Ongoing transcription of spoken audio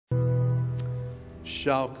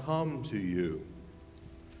shall come to you,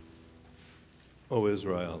 O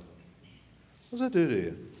Israel. What does that do to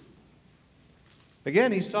you?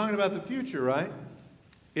 Again, he's talking about the future, right?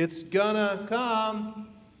 It's gonna come.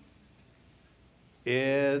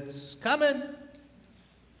 It's coming.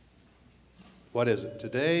 What is it?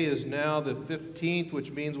 Today is now the 15th,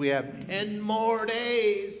 which means we have 10 more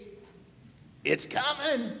days. It's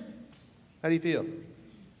coming. How do you feel?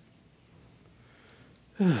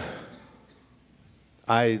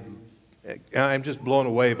 I'm just blown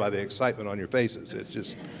away by the excitement on your faces.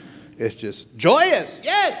 It's just joyous.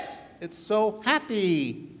 Yes, it's so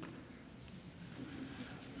happy.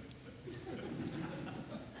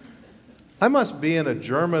 I must be in a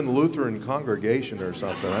German Lutheran congregation or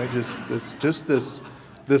something. It's just this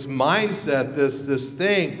mindset, this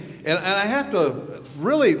thing. And I have to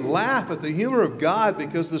really laugh at the humor of God,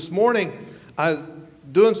 because this morning I was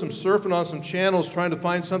doing some surfing on some channels trying to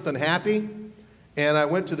find something happy. And I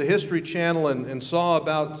went to the History Channel and saw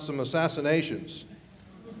about some assassinations.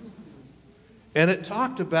 And it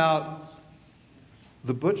talked about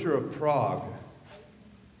the Butcher of Prague.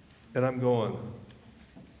 And I'm going,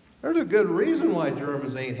 there's a good reason why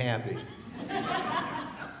Germans ain't happy.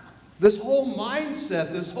 This whole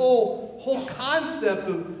mindset, this whole concept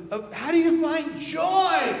of how do you find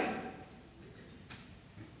joy?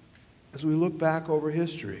 As we look back over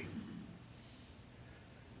history,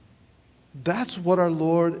 that's what our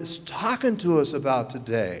Lord is talking to us about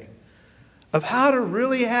today. Of how to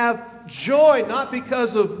really have joy, not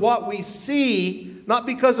because of what we see, not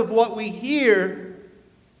because of what we hear,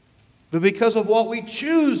 but because of what we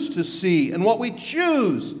choose to see and what we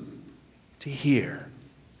choose to hear.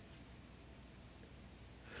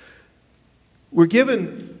 We're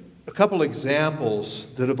given a couple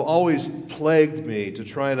examples that have always plagued me to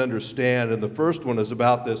try and understand, and the first one is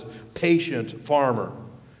about this patient farmer.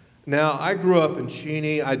 Now, I grew up in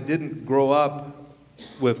Cheney. I didn't grow up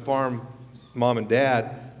with farm mom and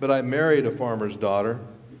dad, but I married a farmer's daughter.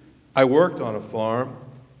 I worked on a farm.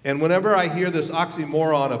 And whenever I hear this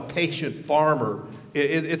oxymoron of patient farmer,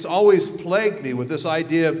 it's always plagued me with this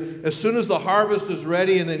idea of as soon as the harvest is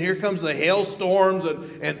ready and then here comes the hailstorms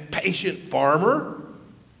and patient farmer.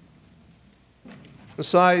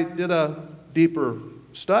 So I did a deeper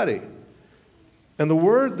study. And the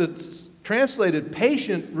word that's translated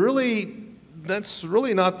patient, that's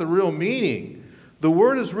really not the real meaning. The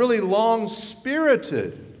word is really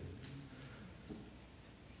long-spirited.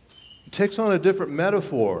 It takes on a different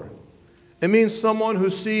metaphor. It means someone who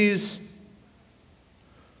sees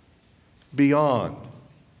beyond.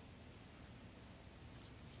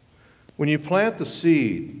 When you plant the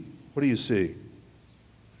seed, what do you see?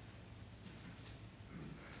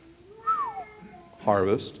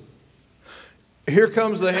 Harvest. Here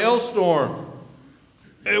comes the hailstorm.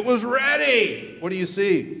 It was ready. What do you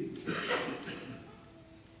see?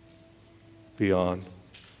 Beyond.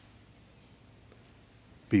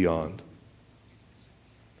 Beyond.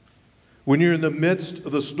 When you're in the midst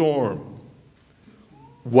of the storm,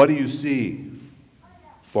 what do you see,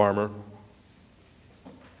 farmer?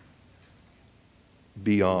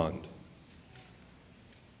 Beyond.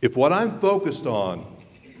 If what I'm focused on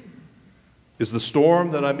is the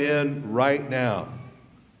storm that I'm in right now,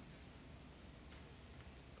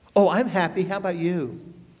 oh, I'm happy. How about you?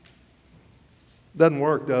 Doesn't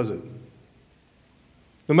work, does it?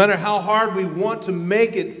 No matter how hard we want to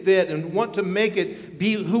make it fit and want to make it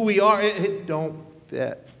be who we are, it don't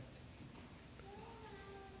fit.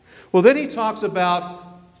 Well, then he talks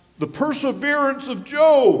about the perseverance of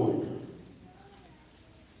Job.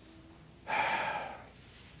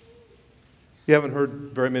 You haven't heard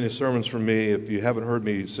very many sermons from me if you haven't heard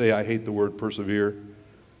me say I hate the word persevere,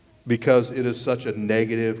 because it is such a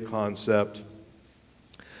negative concept.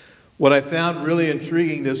 What I found really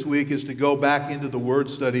intriguing this week is to go back into the word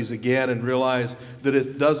studies again and realize that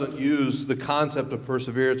it doesn't use the concept of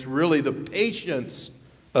persevere. It's really the patience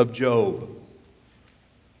of Job.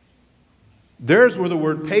 There's where the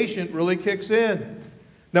word patient really kicks in.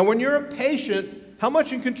 Now, when you're a patient, how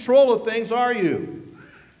much in control of things are you?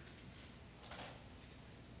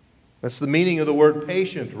 That's the meaning of the word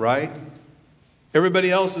patient, right? Everybody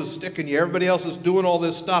else is sticking you. Everybody else is doing all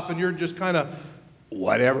this stuff, and you're just kind of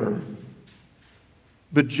whatever.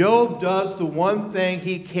 But Job does the one thing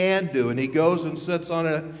he can do, and he goes and sits on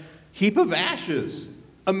a heap of ashes,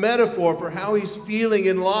 a metaphor for how he's feeling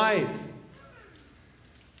in life.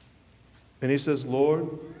 And he says, Lord,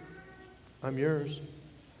 I'm yours.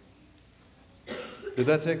 Did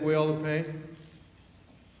that take away all the pain?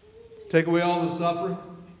 Take away all the suffering?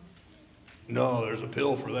 No, there's a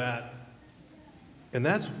pill for that. And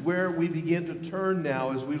that's where we begin to turn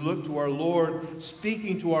now as we look to our Lord,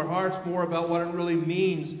 speaking to our hearts more about what it really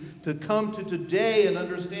means to come to today and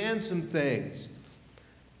understand some things.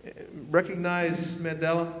 Recognize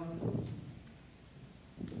Mandela?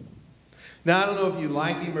 Now, I don't know if you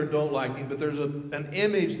like him or don't like him, but there's an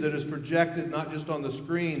image that is projected not just on the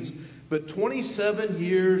screens, but 27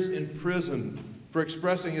 years in prison for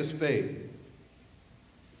expressing his faith.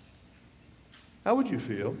 How would you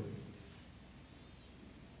feel?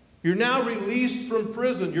 You're now released from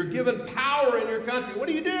prison. You're given power in your country. What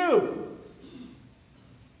do?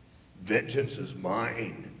 Vengeance is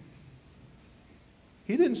mine.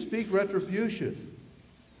 He didn't speak retribution.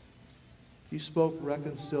 He spoke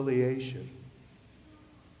reconciliation.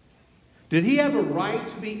 Did he have a right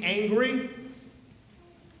to be angry?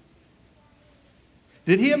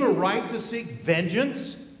 Did he have a right to seek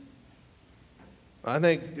vengeance? I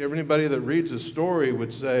think everybody that reads his story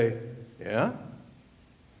would say, yeah.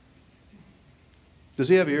 Does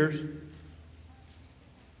he have ears? Does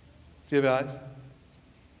he have eyes? Does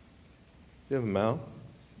he have a mouth?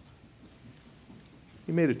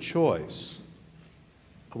 He made a choice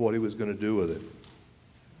of what he was going to do with it.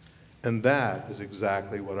 And that is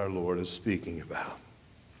exactly what our Lord is speaking about.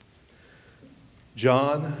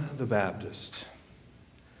 John the Baptist,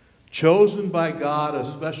 chosen by God, a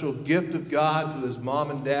special gift of God to his mom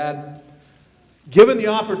and dad, given the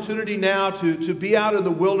opportunity now to be out in the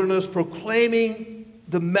wilderness proclaiming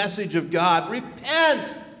the message of God.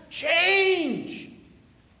 Repent, change.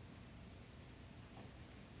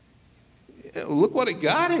 Look what it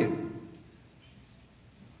got him.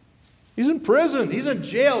 He's in prison. He's in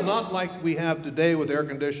jail, not like we have today with air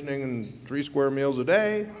conditioning and 3 square meals a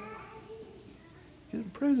day. He's in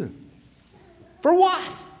prison. For what?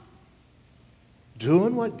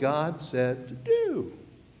 Doing what God said to do.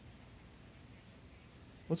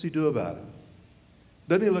 What's he do about it?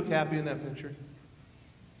 Doesn't he look happy in that picture?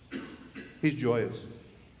 He's joyous.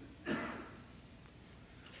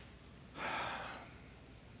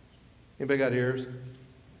 Anybody got ears?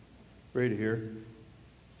 Ready to hear?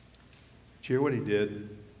 Did you hear what he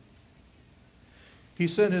did? He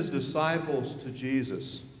sent his disciples to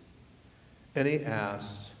Jesus, and he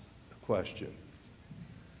asked a question.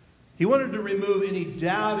 He wanted to remove any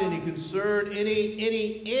doubt, any concern,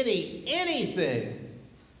 anything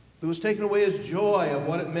that was taking away his joy of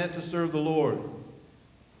what it meant to serve the Lord.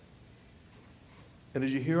 And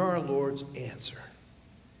as you hear our Lord's answer,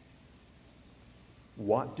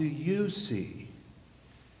 what do you see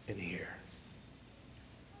and hear?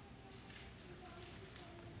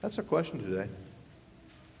 That's our question today.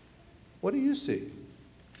 What do you see?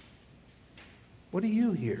 What do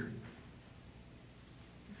you hear?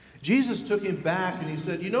 Jesus took him back and he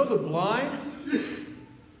said, you know the blind?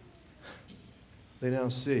 They now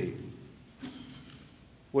see.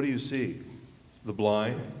 What do you see? The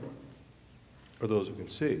blind or those who can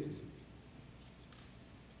see?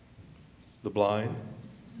 The blind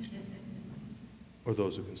or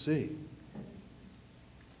those who can see?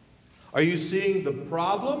 Are you seeing the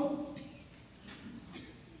problem?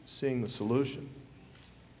 Seeing the solution?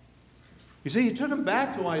 You see, he took him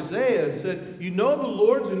back to Isaiah and said, you know the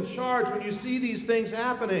Lord's in charge when you see these things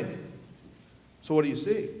happening. So what do you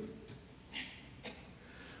see?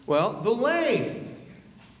 Well, the lame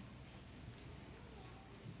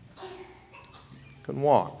can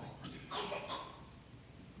walk.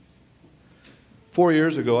 4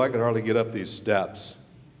 years ago, I could hardly get up these steps.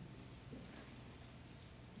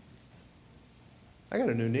 I got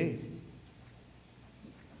a new knee.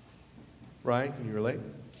 Ryan, can you relate?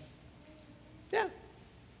 Yeah.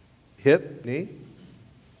 Hip, knee.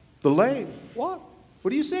 The lame, walk.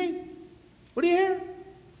 What do you see? What do you hear?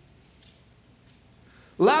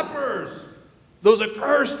 Lepers, those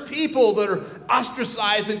accursed people that are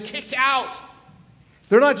ostracized and kicked out.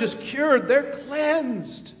 They're not just cured, they're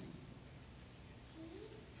cleansed.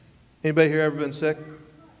 Anybody here ever been sick?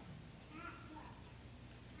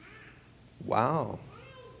 Wow.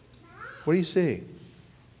 What do you see?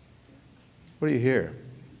 What do you hear?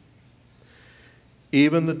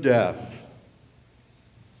 Even the deaf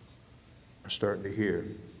are starting to hear.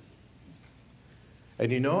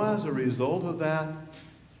 And you know, as a result of that,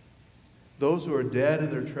 those who are dead in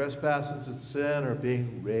their trespasses and sin are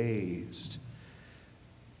being raised.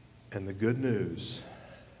 And the good news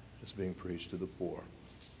is being preached to the poor.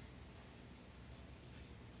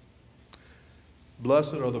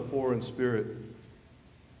 Blessed are the poor in spirit,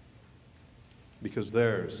 because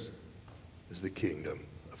theirs is the kingdom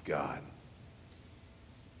of God.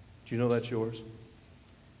 Do you know that's yours?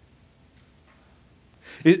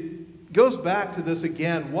 goes back to this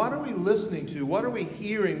again. What are we listening to? What are we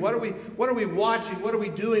hearing? What are we watching? What are we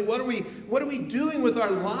doing? What are we doing with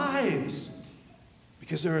our lives?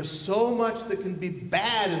 Because there is so much that can be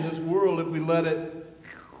bad in this world if we let it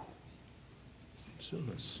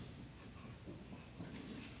consume us.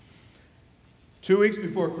 2 weeks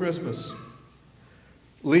before Christmas,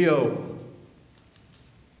 Leo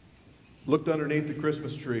looked underneath the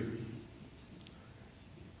Christmas tree.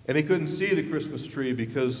 And he couldn't see the Christmas tree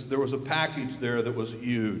because there was a package there that was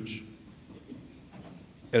huge.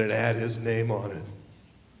 And it had his name on it.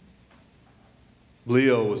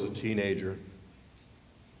 Leo was a teenager.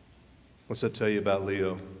 What's that tell you about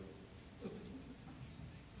Leo?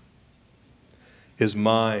 His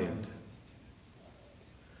mind.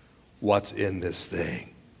 What's in this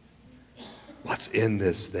thing? What's in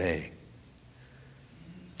this thing?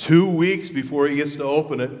 2 weeks before he gets to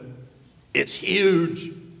open it, it's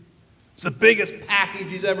huge. It's the biggest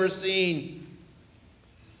package he's ever seen.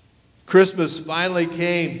 Christmas finally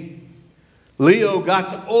came. Leo got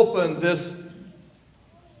to open this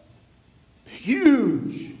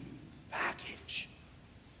huge package.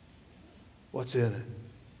 What's in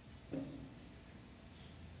it?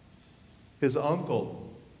 His uncle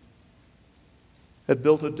had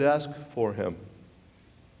built a desk for him.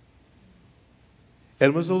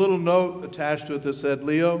 And was a little note attached to it that said,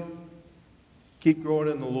 Leo, keep growing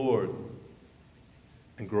in the Lord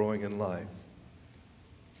and growing in life.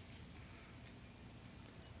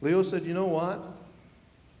 Leo said, you know what?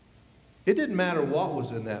 It didn't matter what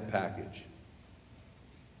was in that package.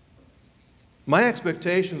 My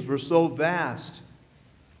expectations were so vast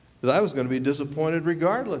that I was going to be disappointed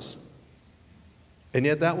regardless. And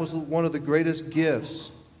yet that was one of the greatest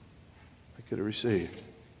gifts I could have received.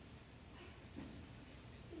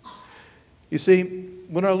 You see,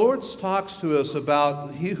 when our Lord talks to us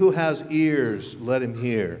about he who has ears, let him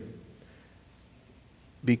hear.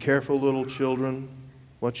 Be careful, little children,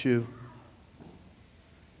 what you...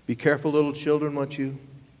 Be careful, little children, what you...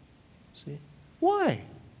 See? Why?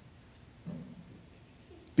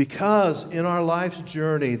 Because in our life's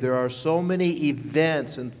journey, there are so many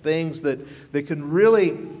events and things that can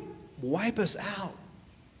really wipe us out.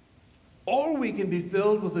 Or we can be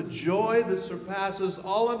filled with a joy that surpasses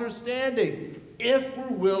all understanding if we're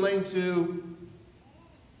willing to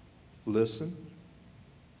listen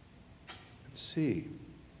and see.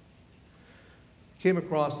 Came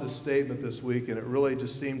across this statement this week, and it really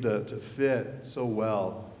just seemed to fit so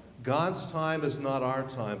well. God's time is not our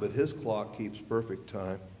time, but his clock keeps perfect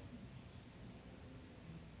time.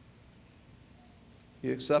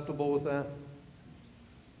 You acceptable with that?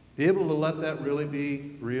 Be able to let that really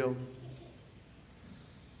be real?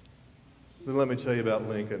 Then let me tell you about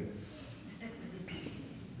Lincoln.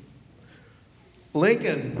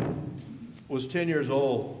 Lincoln was 10 years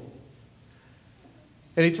old.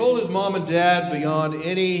 And he told his mom and dad, beyond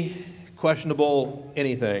any questionable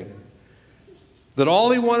anything, that all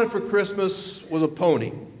he wanted for Christmas was a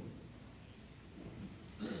pony.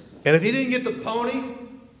 And if he didn't get the pony,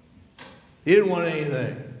 he didn't want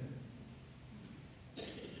anything.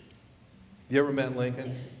 You ever met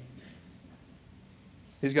Lincoln?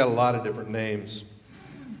 He's got a lot of different names.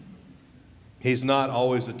 He's not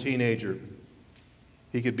always a teenager.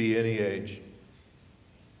 He could be any age.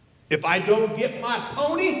 If I don't get my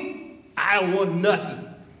pony, I don't want nothing.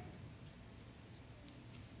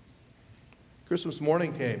 Christmas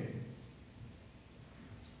morning came.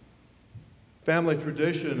 Family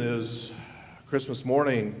tradition is Christmas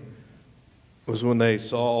morning was when they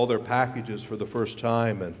saw all their packages for the first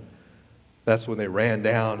time, and that's when they ran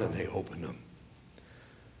down and they opened them.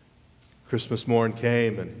 Christmas morn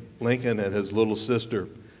came, and Lincoln and his little sister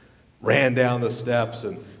ran down the steps,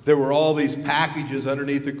 and there were all these packages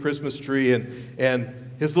underneath the Christmas tree,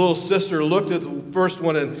 and his little sister looked at the first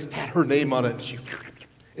one and had her name on it, and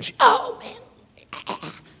she oh man.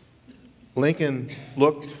 Lincoln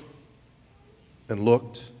looked and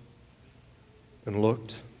looked and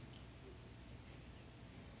looked.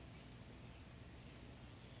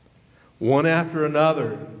 One after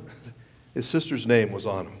another, his sister's name was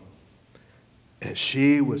on them. And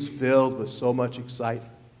she was filled with so much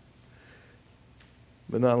excitement.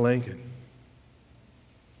 But not Lincoln.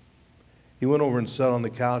 He went over and sat on the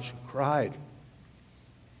couch and cried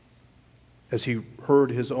as he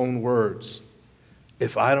heard his own words.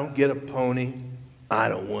 If I don't get a pony, I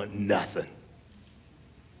don't want nothing.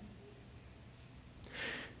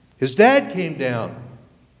 His dad came down,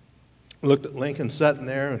 looked at Lincoln sitting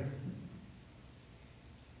there, and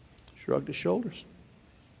shrugged his shoulders.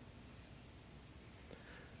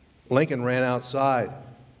 Lincoln ran outside,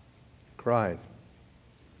 cried.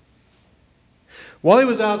 While he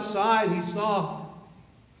was outside, he saw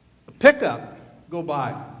a pickup go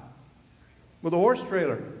by with a horse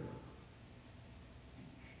trailer.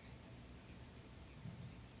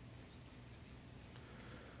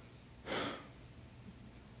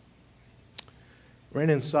 Ran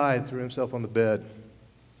inside, threw himself on the bed,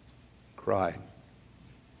 cried.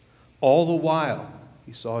 All the while,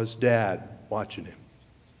 he saw his dad watching him.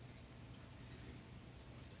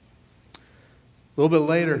 A little bit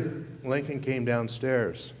later, Lincoln came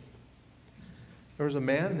downstairs. There was a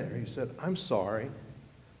man there. He said, "I'm sorry.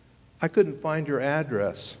 I couldn't find your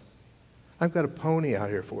address. I've got a pony out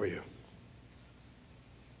here for you."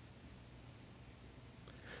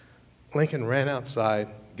 Lincoln ran outside,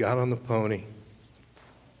 got on the pony.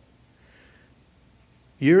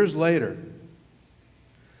 Years later,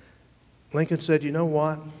 Lincoln said, "You know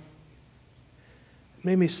what? It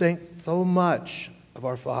made me think so much of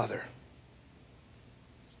our Father.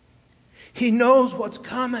 He knows what's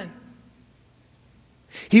coming.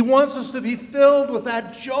 He wants us to be filled with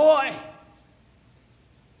that joy.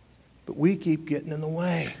 But we keep getting in the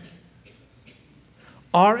way.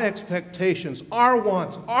 Our expectations, our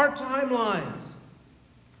wants, our timelines.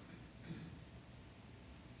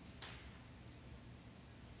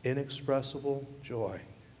 Inexpressible joy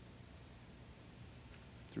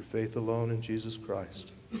through faith alone in Jesus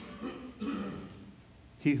Christ.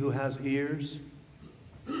 He who has ears,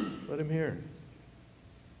 let him hear.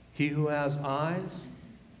 He who has eyes,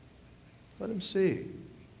 let him see.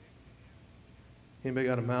 Anybody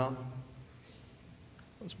got a mouth?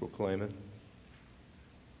 Let's proclaim it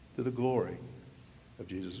to the glory of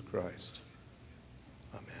Jesus Christ.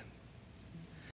 Amen.